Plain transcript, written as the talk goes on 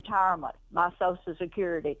retirement, my Social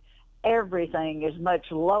Security, everything is much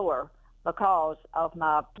lower because of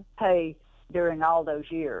my pay during all those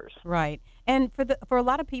years. Right. And for a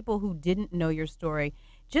lot of people who didn't know your story,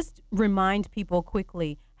 just remind people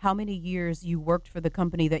quickly how many years you worked for the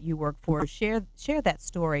company that you worked for. Share that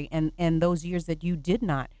story and those years that you did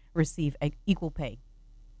not receive equal pay.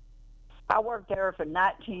 I worked there for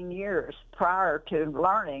 19 years prior to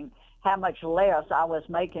learning how much less I was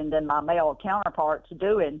making than my male counterparts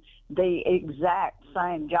doing the exact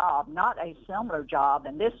same job, not a similar job.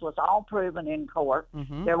 And this was all proven in court.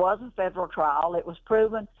 Mm-hmm. There was a federal trial. It was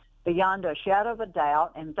proven beyond a shadow of a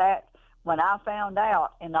doubt. In fact, when I found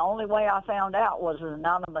out, and the only way I found out was an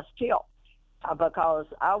anonymous tip, because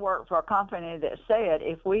I worked for a company that said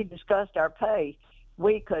if we discussed our pay,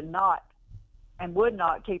 we could not and would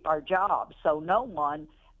not keep our jobs. So no one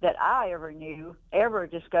that I ever knew ever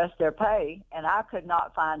discussed their pay, and I could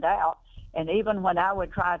not find out. And even when I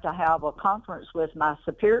would try to have a conference with my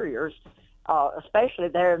superiors, especially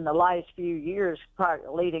there in the last few years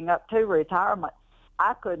leading up to retirement,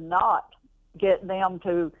 I could not get them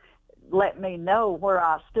to let me know where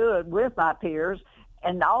I stood with my peers.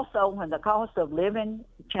 And also when the cost of living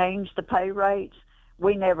changed the pay rates,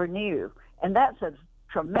 we never knew. And that's a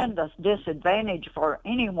tremendous disadvantage for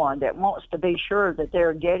anyone that wants to be sure that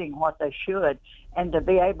they're getting what they should and to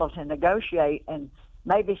be able to negotiate and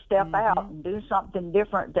maybe step Mm-hmm. out and do something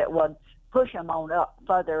different that would push them on up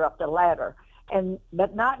further up the ladder.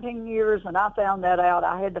 But 19 years, and I found that out,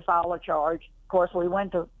 I had to file a charge. Of course, we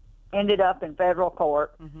ended up in federal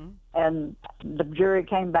court, Mm-hmm. and the jury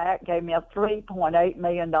came back, gave me a $3.8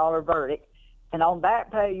 million verdict. And on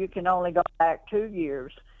back pay, you can only go back 2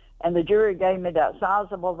 years. And the jury gave me that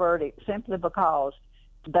sizable verdict simply because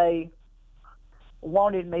they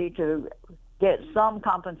wanted me to get some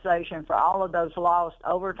compensation for all of those lost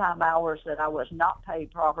overtime hours that I was not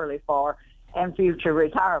paid properly for and future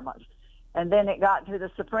retirements. And then it got to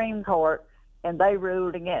the Supreme Court, and they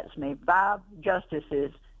ruled against me. 5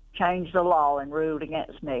 justices changed the law and ruled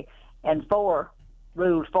against me, and 4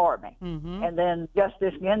 ruled for me. Mm-hmm. And then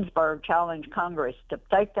Justice Ginsburg challenged Congress to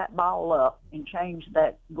take that ball up and change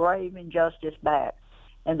that grave injustice back.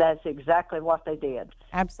 And that's exactly what they did.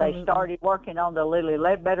 Absolutely. They started working on the Lilly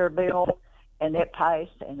Ledbetter bill, and it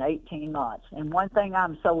passed in 18 months. And one thing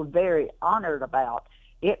I'm so very honored about,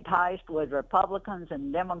 it passed with Republicans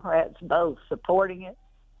and Democrats both supporting it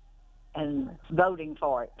and voting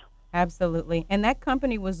for it. Absolutely. And that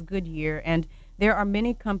company was Goodyear. And there are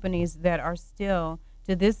many companies that are still,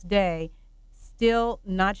 to this day, still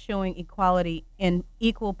not showing equality in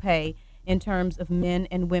equal pay in terms of men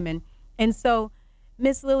and women. And so,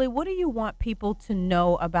 Miss Lily, what do you want people to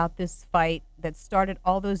know about this fight that started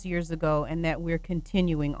all those years ago and that we're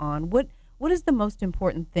continuing on? What is the most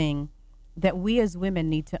important thing that we as women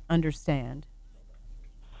need to understand?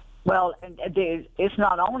 Well, it's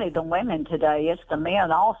not only the women today, it's the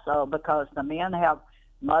men also, because the men have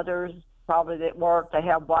mothers probably that work, they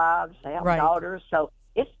have wives, they have Right. daughters. So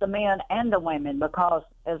it's the men and the women because,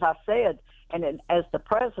 as I said, as the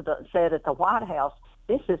president said at the White House,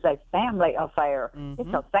 this is a family affair. Mm-hmm.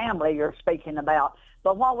 It's a family you're speaking about.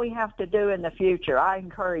 But what we have to do in the future, I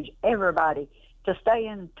encourage everybody to stay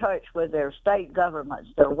in touch with their state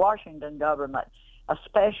governments, their Washington government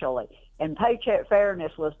especially. And paycheck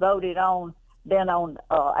fairness was voted on then on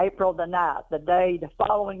April the 9th, the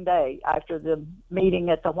following day after the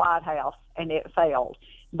meeting at the White House, and it failed.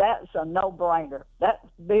 That's a no-brainer. That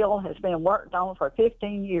bill has been worked on for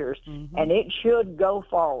 15 years, Mm-hmm. and it should go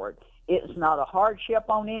forward. It's not a hardship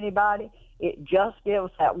on anybody. It just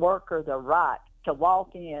gives that worker the right to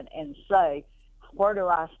walk in and say, where do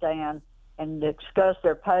I stand, and discuss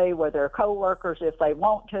their pay with their coworkers if they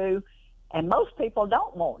want to. And most people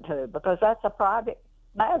don't want to because that's a private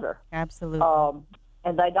matter. Absolutely.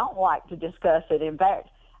 And they don't like to discuss it. In fact,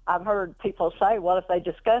 I've heard people say, well, if they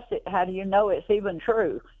discuss it, how do you know it's even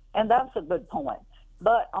true? And that's a good point.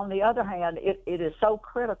 But on the other hand, it is so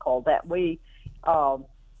critical that we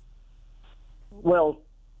will,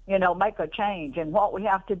 make a change. And what we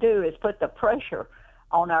have to do is put the pressure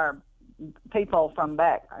on our people from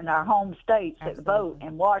back in our home states that vote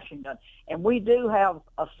in Washington. And we do have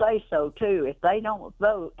a say-so, too. If they don't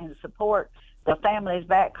vote and support the families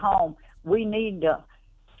back home, we need to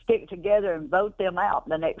stick together and vote them out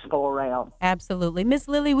the next go-around. Absolutely. Miss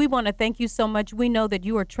Lily, we want to thank you so much. We know that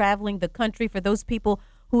you are traveling the country. For those people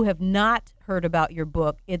who have not heard about your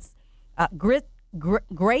book, it's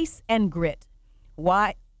Grace and Grit,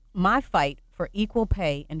 Why My Fight for Equal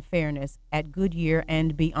Pay and Fairness at Goodyear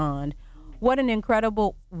and Beyond. What an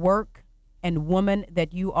incredible work and woman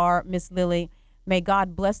that you are, Miss Lily. May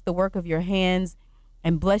God bless the work of your hands.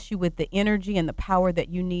 and bless you with the energy and the power that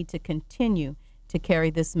you need to continue to carry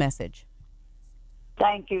this message.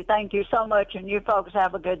 Thank you. Thank you so much. And you folks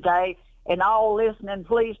have a good day. And all listening,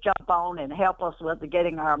 please jump on and help us with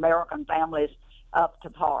getting our American families up to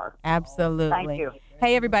par. Absolutely. Thank you.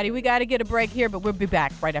 Hey, everybody, we got to get a break here, but we'll be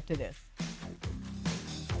back right after this.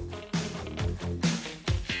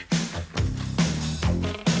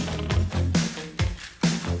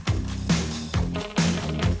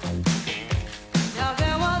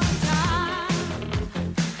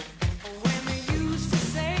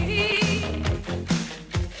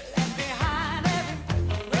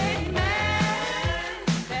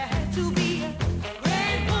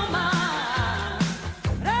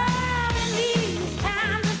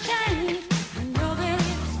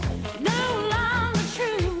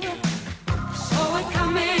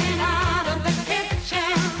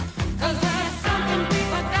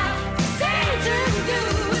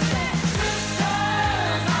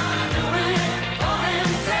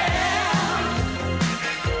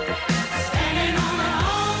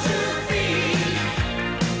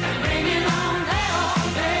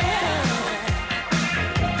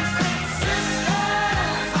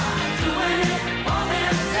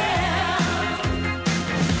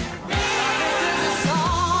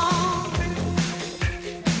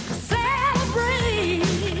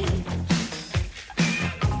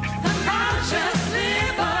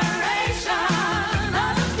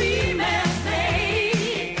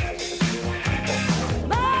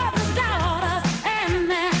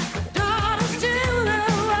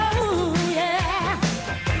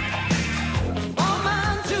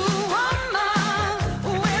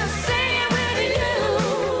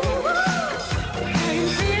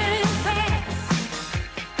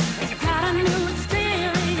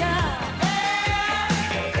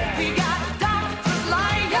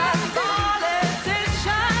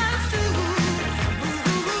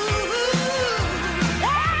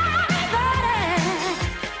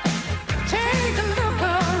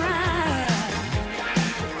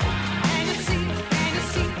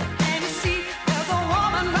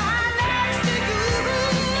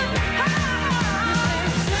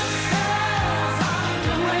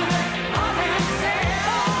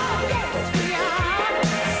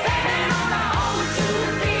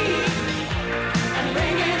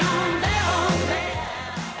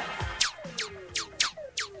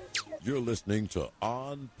 You're listening to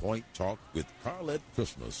On Point Talk with Carlette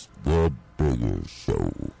Christmas, the Bigger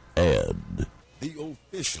Show, and the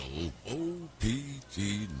official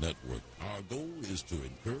OPT network. Our goal is to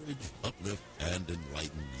encourage, uplift, and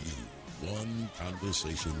enlighten you, one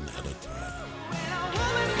conversation at a time.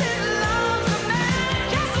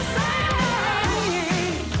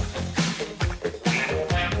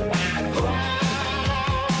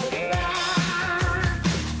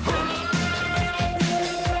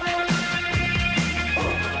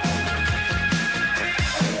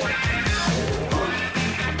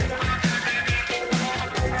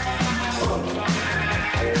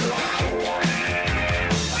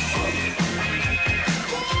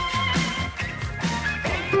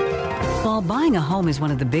 While buying a home is one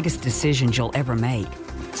of the biggest decisions you'll ever make,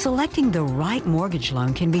 selecting the right mortgage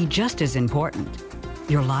loan can be just as important.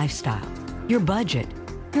 Your lifestyle, your budget,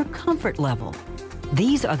 your comfort level.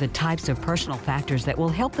 These are the types of personal factors that will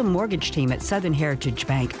help the mortgage team at Southern Heritage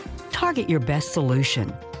Bank target your best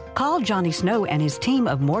solution. Call Johnny Snow and his team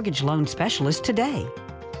of mortgage loan specialists today.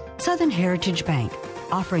 Southern Heritage Bank,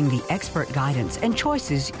 offering the expert guidance and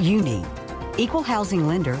choices you need. Equal housing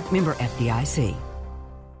lender, member FDIC.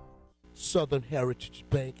 Southern Heritage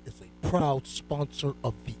Bank is a proud sponsor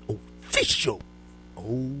of the official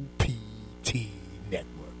OPT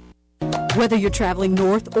network. Whether you're traveling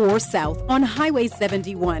north or south on Highway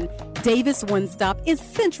 71, Davis One Stop is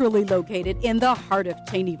centrally located in the heart of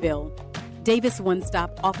Cheneyville. Davis One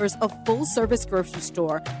Stop offers a full-service grocery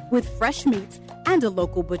store with fresh meats and a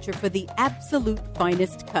local butcher for the absolute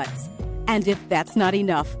finest cuts. And if that's not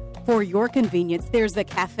enough, for your convenience, there's a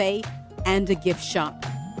cafe and a gift shop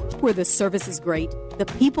where the service is great, the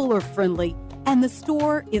people are friendly, and the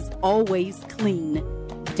store is always clean.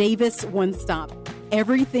 Davis One Stop.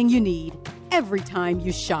 Everything you need, every time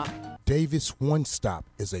you shop. Davis One Stop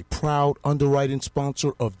is a proud underwriting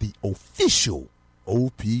sponsor of the official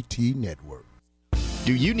OPT network.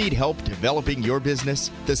 Do you need help developing your business?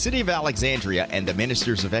 The City of Alexandria and the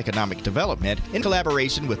Ministers of Economic Development, in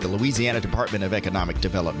collaboration with the Louisiana Department of Economic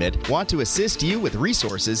Development, want to assist you with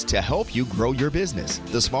resources to help you grow your business.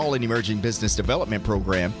 The Small and Emerging Business Development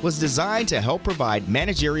Program was designed to help provide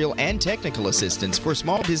managerial and technical assistance for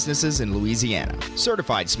small businesses in Louisiana.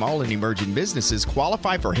 Certified small and emerging businesses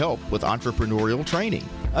qualify for help with entrepreneurial training,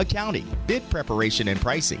 accounting, bid preparation and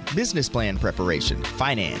pricing, business plan preparation,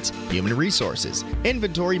 finance, human resources,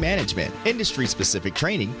 inventory management, industry-specific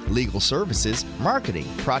training, legal services, marketing,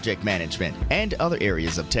 project management, and other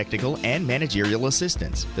areas of technical and managerial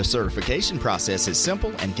assistance. The certification process is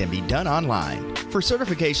simple and can be done online. For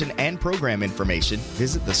certification and program information,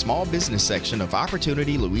 visit the small business section of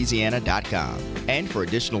OpportunityLouisiana.com. And for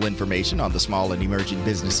additional information on the Small and Emerging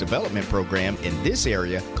Business Development Program in this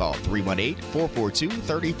area, call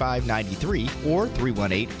 318-442-3593 or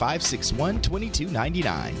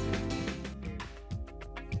 318-561-2299.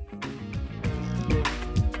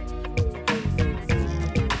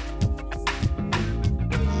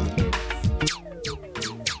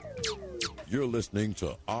 You're listening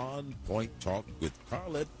to On Point Talk with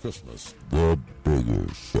Carlette Christmas, the Bigger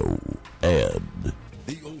Show, and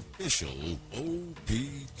the official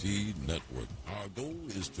OPT network. Our goal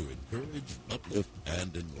is to encourage, uplift,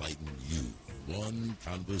 and enlighten you, one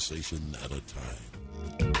conversation at a time.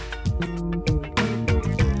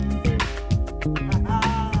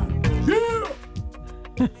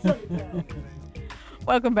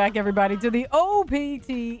 Welcome back, everybody, to the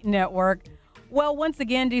OPT network. Well, once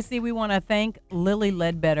again, DC, we want to thank Lily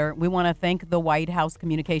Ledbetter. We want to thank the White House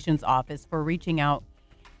Communications Office for reaching out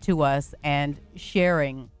to us and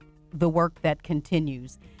sharing the work that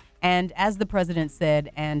continues. And as the president said,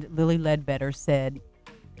 and Lily Ledbetter said,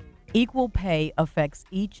 equal pay affects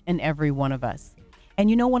each and every one of us. And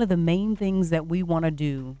you know, one of the main things that we want to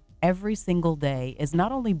do every single day is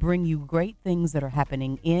not only bring you great things that are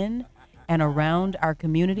happening in and around our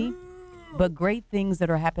community, but great things that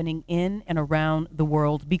are happening in and around the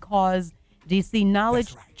world, because, DC,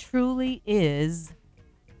 knowledge truly is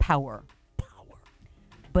power.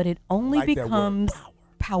 But it only becomes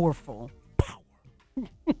powerful.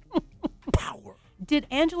 Power. Did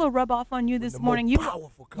Angela rub off on you this morning? You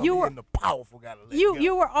were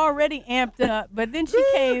already amped up, but then she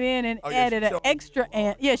came in and added an extra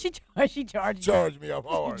amp. Yeah, she charged me up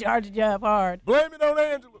hard. She charged you up hard. Blame it on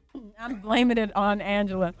Angela. I'm blaming it on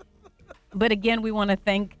Angela. But again, we want to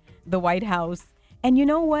thank the White House. And you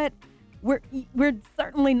know what? We're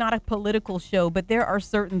certainly not a political show, but there are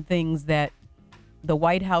certain things that the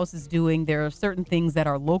White House is doing. There are certain things that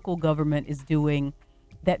our local government is doing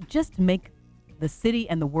that just make the city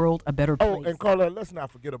and the world a better place. Oh, and Carla, let's not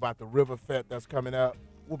forget about the River Fete that's coming up.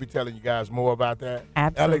 We'll be telling you guys more about that.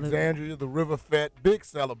 Absolutely. Alexandria, the River Fete, big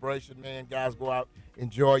celebration, man. Guys, go out,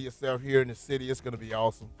 enjoy yourself here in the city. It's going to be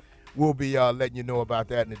awesome. We'll be letting you know about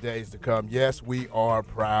that in the days to come. Yes, we are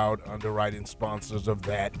proud underwriting sponsors of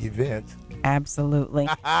that event. Absolutely.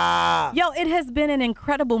 Yo, it has been an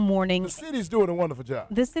incredible morning. The city's doing a wonderful job.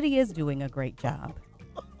 The city is doing a great job.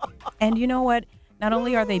 And you know what? Not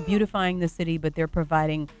only are they beautifying the city, but they're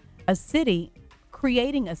providing a city,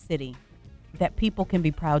 creating a city that people can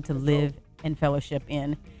be proud to live and fellowship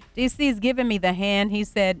in. DC's giving me the hand. He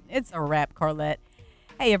said, it's a wrap, Carlette.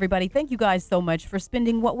 Hey, everybody, thank you guys so much for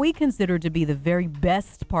spending what we consider to be the very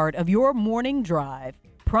best part of your morning drive,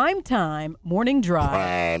 primetime morning drive.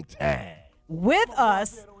 Prime time. With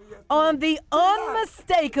us on the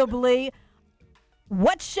unmistakably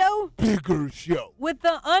what show? Bigger show. With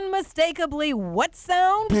the unmistakably what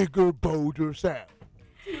sound? Bigger, bolder sound.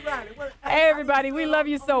 Hey, everybody, we love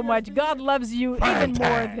you so much. God loves you even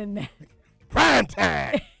more than that. Prime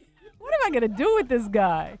time. What am I going to do with this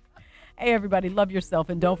guy? Hey, everybody, love yourself,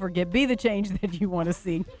 and don't forget, be the change that you want to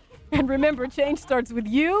see. And remember, change starts with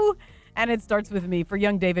you, and it starts with me. For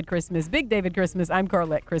young David Christmas, Big David Christmas, I'm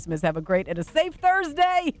Carlette Christmas. Have a great and a safe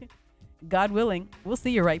Thursday. God willing, we'll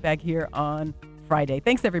see you right back here on Friday.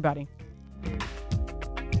 Thanks, everybody.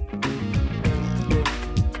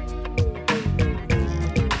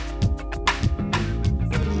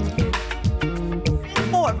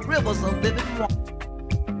 More rivers of living water.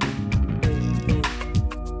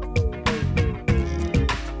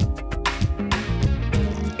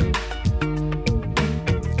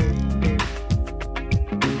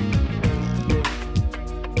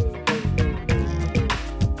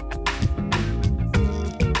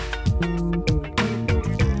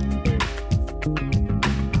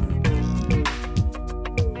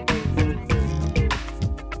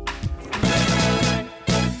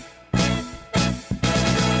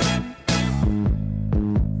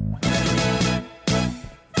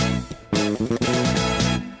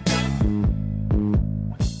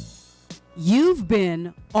 You've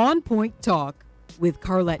been On Point Talk with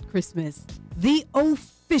Carlette Christmas, the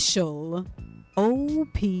official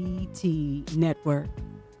OPT network.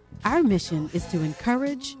 Our mission is to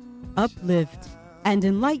encourage, uplift, and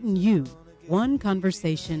enlighten you one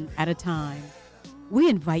conversation at a time. We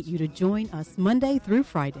invite you to join us Monday through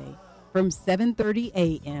Friday from 7:30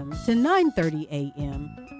 a.m. to 9:30 a.m.